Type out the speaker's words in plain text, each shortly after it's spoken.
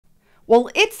Well,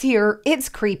 it's here, it's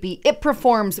creepy, it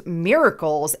performs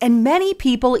miracles, and many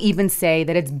people even say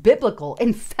that it's biblical.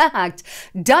 In fact,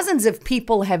 dozens of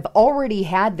people have already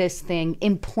had this thing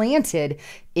implanted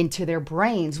into their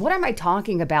brains. What am I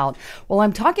talking about? Well,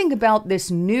 I'm talking about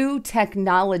this new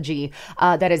technology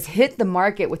that has hit the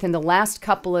market within the last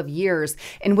couple of years,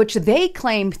 in which they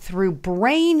claim through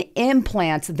brain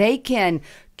implants, they can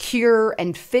cure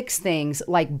and fix things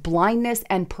like blindness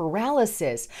and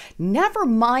paralysis. Never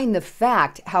mind the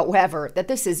fact, however, that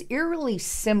this is eerily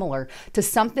similar to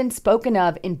something spoken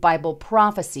of in Bible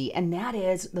prophecy, and that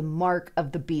is the mark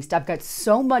of the beast. I've got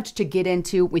so much to get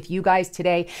into with you guys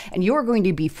today, and you're going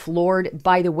to be floored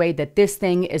by the way that this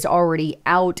thing is already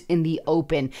out in the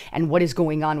open and what is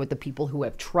going on with the people who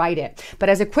have tried it. But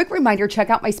as a quick reminder,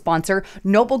 check out my sponsor,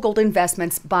 Noble Gold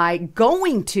Investments, by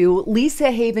going to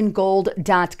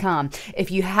lisahavengold.com.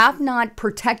 If you have not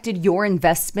protected your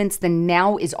investments, then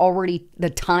now is already the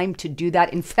time to do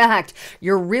that. In fact,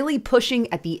 you're really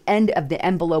pushing at the end of the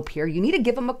envelope here. You need to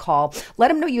give them a call. Let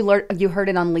them know you heard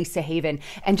it on Lisa Haven,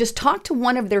 and just talk to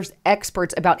one of their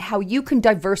experts about how you can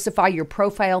diversify your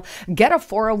profile, get a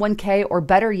 401k, or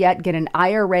better yet, get an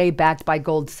IRA backed by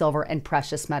gold, silver, and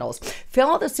precious metals. Fill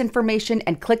out this information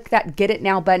and click that Get It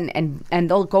Now button, and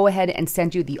they'll go ahead and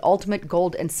send you the ultimate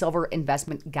gold and silver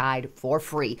investment guide for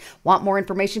free. Want more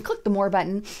information? Click the More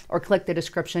button or click the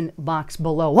description box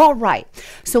below. All right,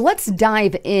 so let's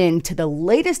dive into the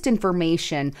latest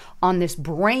information on this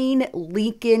brain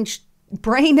linkage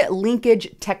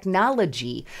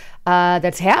technology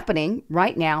that's happening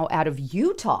right now out of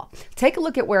Utah. Take a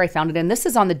look at where I found it, and this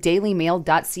is on the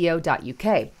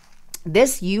dailymail.co.uk.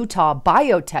 This Utah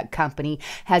biotech company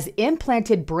has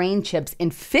implanted brain chips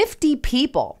in 50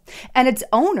 people, and its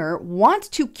owner wants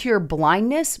to cure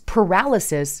blindness,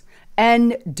 paralysis,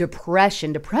 and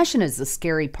depression. Depression is the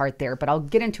scary part there, but I'll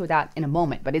get into that in a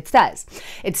moment. But it says,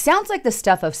 it sounds like the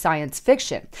stuff of science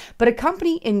fiction, but a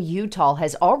company in Utah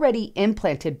has already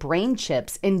implanted brain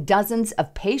chips in dozens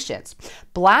of patients.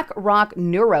 BlackRock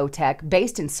Neurotech,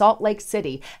 based in Salt Lake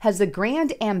City, has the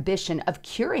grand ambition of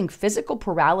curing physical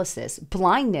paralysis,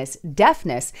 blindness,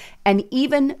 deafness, and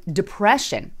even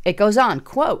depression. It goes on,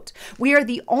 quote, "We are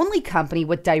the only company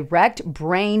with direct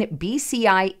brain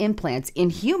BCI implants in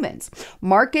humans,"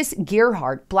 Marcus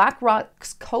Gerhardt,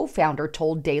 BlackRock's co-founder,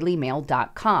 told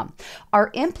DailyMail.com.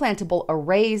 "Our implantable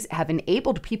arrays have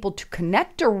enabled people to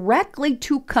connect directly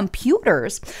to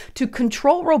computers, to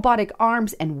control robotic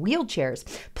arms and wheelchairs,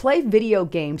 play video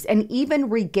games, and even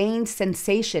regain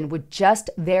sensation with just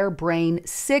their brain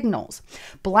signals.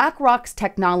 BlackRock's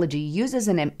technology uses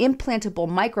an implantable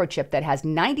microchip that has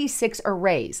 96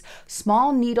 arrays,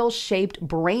 small needle-shaped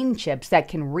brain chips that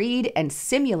can read and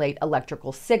simulate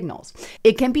electrical signals.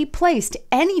 It can be placed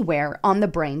anywhere on the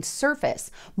brain's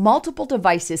surface. Multiple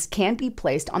devices can be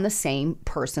placed on the same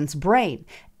person's brain.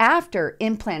 After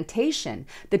implantation,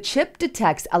 the chip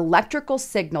detects electrical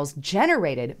signals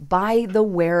generated by the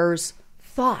wearer's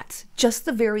thoughts, just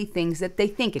the very things that they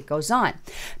think." It goes on.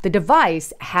 "The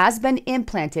device has been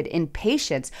implanted in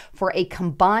patients for a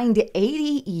combined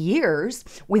 80 years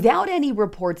without any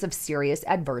reports of serious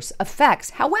adverse effects.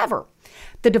 However,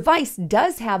 the device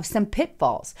does have some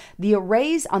pitfalls. The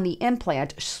arrays on the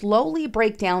implant slowly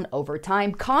break down over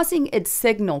time, causing its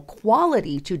signal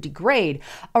quality to degrade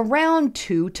around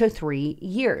 2 to 3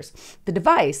 years. The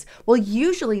device will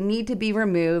usually need to be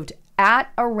removed at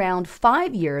around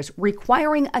 5 years,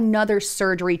 requiring another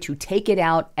surgery to take it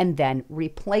out and then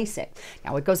replace it."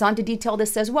 Now, it goes on to detail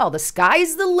this as well. "The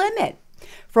sky's the limit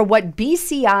for what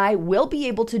BCI will be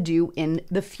able to do in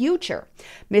the future.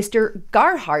 Mr.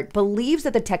 Gerhardt believes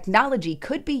that the technology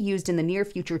could be used in the near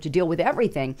future to deal with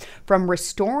everything from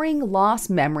restoring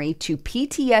lost memory to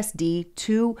PTSD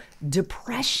to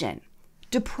depression."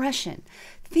 Depression.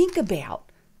 Think about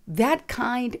that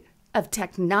kind of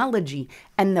technology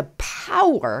and the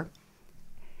power,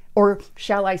 or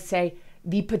shall I say,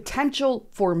 the potential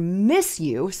for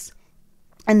misuse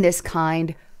in this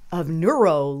kind of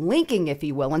neuro-linking, if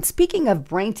you will. And speaking of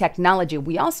brain technology,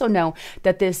 we also know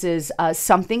that this is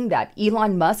something that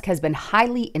Elon Musk has been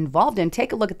highly involved in.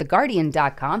 Take a look at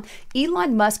theguardian.com.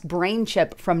 Elon Musk brain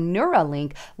chip from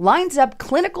Neuralink lines up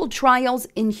clinical trials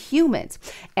in humans.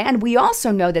 And we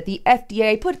also know that the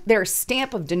FDA put their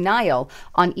stamp of denial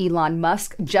on Elon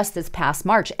Musk just this past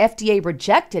March. FDA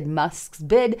rejected Musk's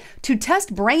bid to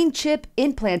test brain chip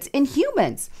implants in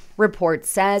humans, report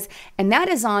says, and that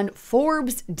is on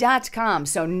Forbes.com.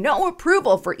 So no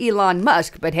approval for Elon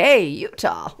Musk, but hey,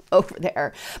 Utah over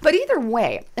there. But either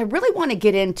way, I really want to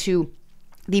get into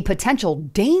the potential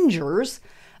dangers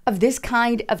of this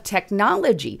kind of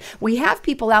technology. We have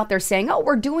people out there saying, oh,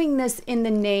 we're doing this in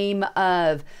the name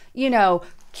of,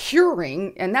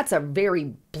 curing, and that's a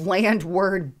very bland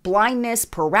word, blindness,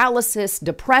 paralysis,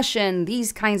 depression,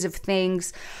 these kinds of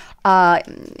things.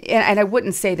 And I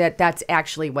wouldn't say that that's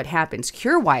actually what happens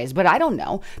cure-wise, but I don't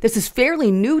know. This is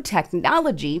fairly new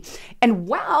technology. And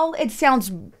while it sounds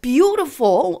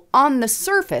beautiful on the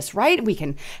surface, right? We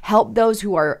can help those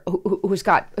who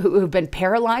have been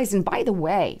paralyzed. And by the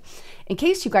way, in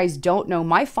case you guys don't know,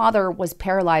 my father was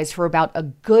paralyzed for about a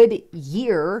good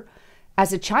year.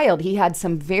 As a child, he had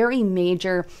some very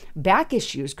major back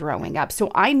issues growing up.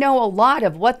 So I know a lot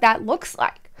of what that looks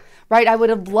like, right? I would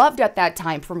have loved at that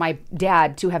time for my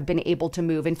dad to have been able to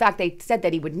move. In fact, they said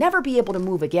that he would never be able to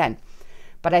move again.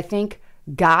 But I think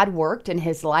God worked in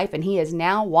his life, and he is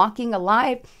now walking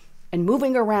alive and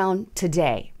moving around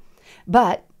today.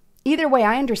 But either way,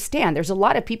 I understand there's a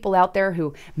lot of people out there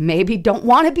who maybe don't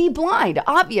want to be blind,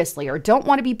 obviously, or don't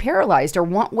want to be paralyzed or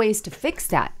want ways to fix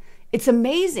that. It's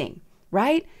amazing,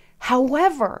 right?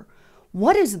 However,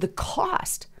 what is the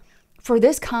cost for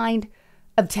this kind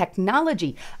of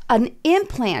technology? An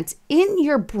implant in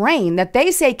your brain that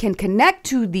they say can connect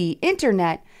to the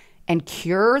internet and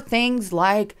cure things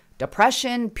like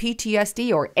depression,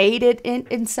 PTSD, or aid it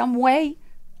in some way?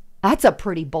 That's a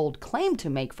pretty bold claim to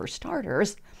make, for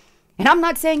starters. And I'm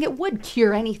not saying it would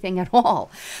cure anything at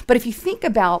all. But if you think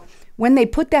about when they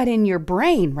put that in your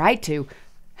brain, right, to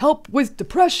help with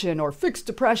depression or fix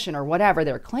depression or whatever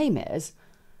their claim is,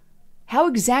 how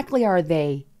exactly are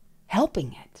they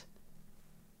helping it?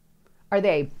 Are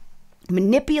they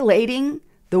manipulating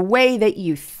the way that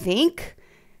you think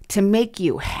to make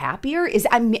you happier?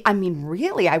 I mean,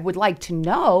 really, I would like to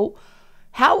know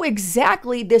how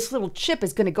exactly this little chip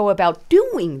is going to go about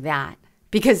doing that.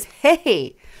 Because,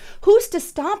 hey, who's to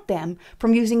stop them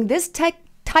from using this type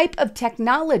of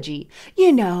technology,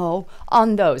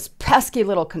 on those pesky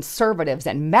little conservatives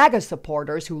and MAGA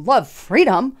supporters who love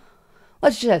freedom?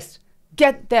 Let's just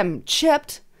get them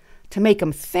chipped to make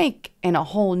them think in a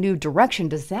whole new direction.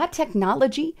 Does that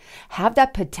technology have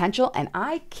that potential? And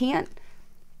I can't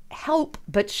help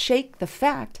but shake the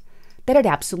fact that it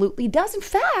absolutely does. In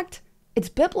fact, it's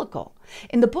biblical.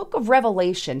 In the book of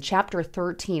Revelation, chapter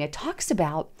 13, it talks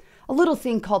about a little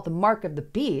thing called the mark of the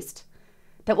beast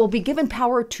that will be given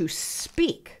power to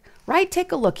speak, right?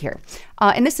 Take a look here.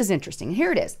 And this is interesting.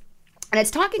 Here it is. And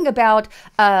it's talking about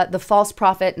the false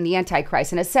prophet and the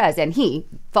Antichrist. And it says, and he,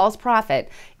 false prophet,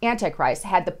 Antichrist,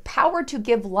 had the power to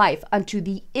give life unto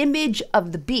the image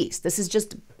of the beast. This is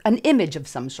just an image of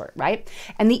some sort, right?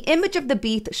 And the image of the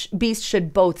beast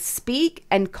should both speak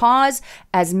and cause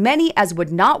as many as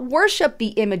would not worship the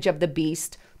image of the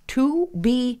beast to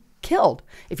be killed.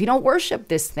 If you don't worship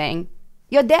this thing,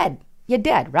 you're dead. You're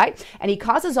dead, right? And he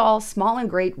causes all, small and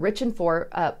great, rich and poor,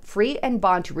 free and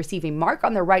bond, to receive a mark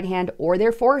on their right hand or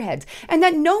their foreheads, and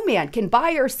that no man can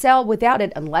buy or sell without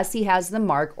it unless he has the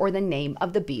mark or the name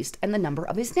of the beast and the number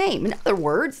of his name. In other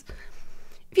words,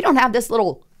 if you don't have this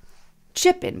little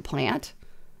chip implant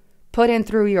put in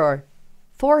through your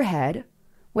forehead,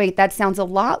 wait, that sounds a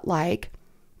lot like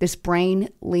this brain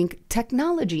link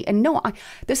technology. And no,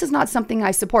 this is not something I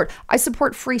support. I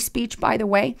support free speech, by the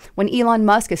way. When Elon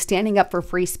Musk is standing up for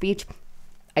free speech,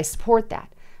 I support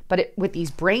that. But with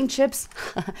these brain chips,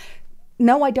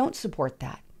 no, I don't support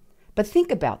that. But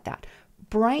think about that.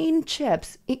 Brain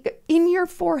chips in your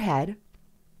forehead,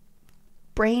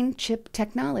 brain chip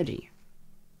technology,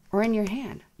 or in your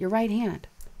hand, your right hand,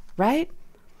 right?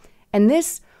 And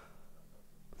this,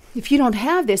 if you don't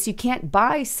have this, you can't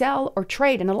buy, sell, or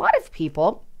trade. And a lot of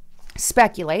people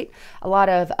speculate, a lot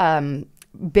of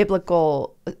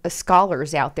biblical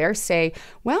scholars out there say,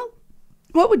 well,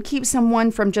 what would keep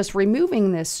someone from just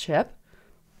removing this chip,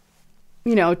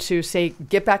 to say,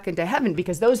 get back into heaven?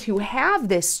 Because those who have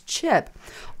this chip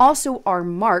also are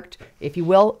marked, if you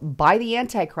will, by the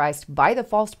Antichrist, by the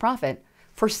false prophet,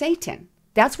 for Satan.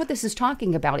 That's what this is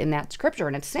talking about in that scripture.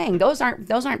 And it's saying those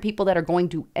aren't people that are going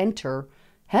to enter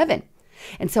heaven.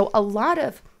 And so a lot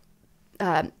of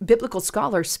biblical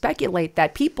scholars speculate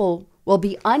that people will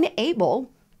be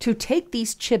unable to take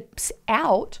these chips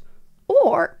out,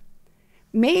 or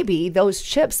maybe those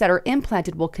chips that are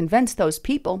implanted will convince those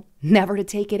people never to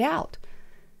take it out.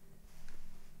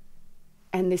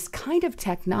 And this kind of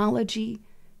technology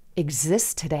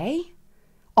exists today,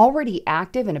 already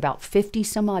active in about 50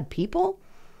 some odd people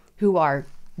who are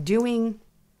doing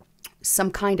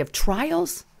some kind of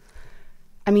trials.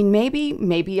 I mean,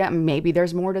 maybe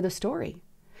there's more to the story.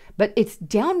 But it's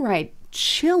downright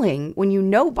chilling when you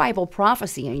know Bible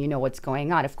prophecy and you know what's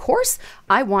going on. Of course,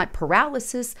 I want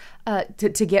paralysis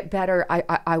to get better.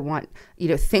 I want,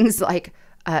 things like,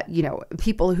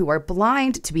 people who are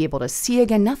blind to be able to see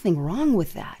again. Nothing wrong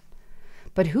with that.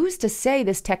 But who's to say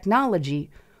this technology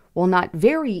will not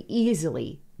very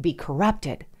easily be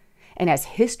corrupted? And as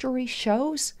history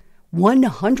shows,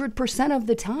 100% of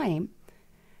the time,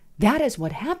 that is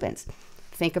what happens.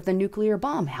 Think of the nuclear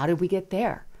bomb. How did we get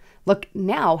there? Look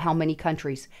now how many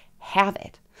countries have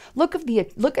it. Look at the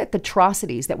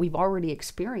atrocities that we've already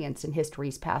experienced in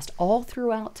history's past all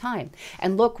throughout time.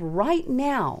 And look right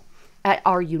now at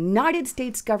our United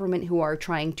States government, who are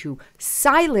trying to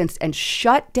silence and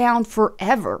shut down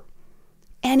forever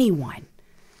anyone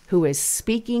who is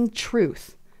speaking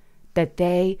truth that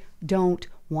they don't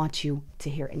want you to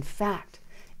hear. In fact,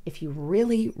 if you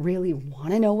really, really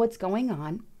want to know what's going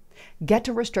on, get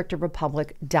to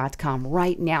restrictedrepublic.com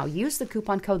right now. Use the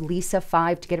coupon code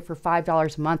Lisa5 to get it for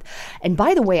 $5 a month. And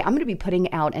by the way, I'm going to be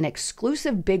putting out an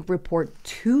exclusive big report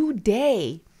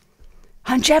today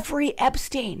on Jeffrey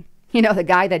Epstein, the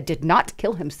guy that did not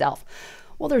kill himself.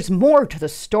 Well, there's more to the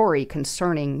story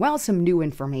concerning, some new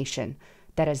information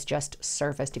that has just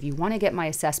surfaced. If you want to get my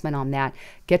assessment on that,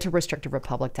 get to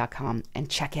restrictedrepublic.com and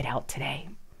check it out today.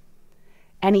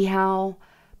 Anyhow,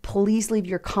 please leave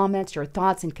your comments, your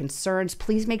thoughts, and concerns.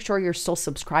 Please make sure you're still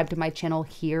subscribed to my channel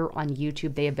here on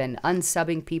YouTube. They have been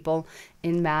unsubbing people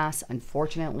en masse,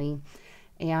 unfortunately.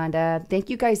 And thank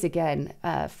you guys again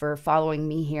for following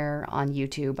me here on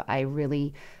YouTube. I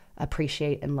really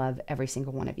appreciate and love every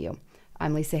single one of you.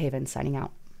 I'm Lisa Haven, signing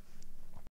out.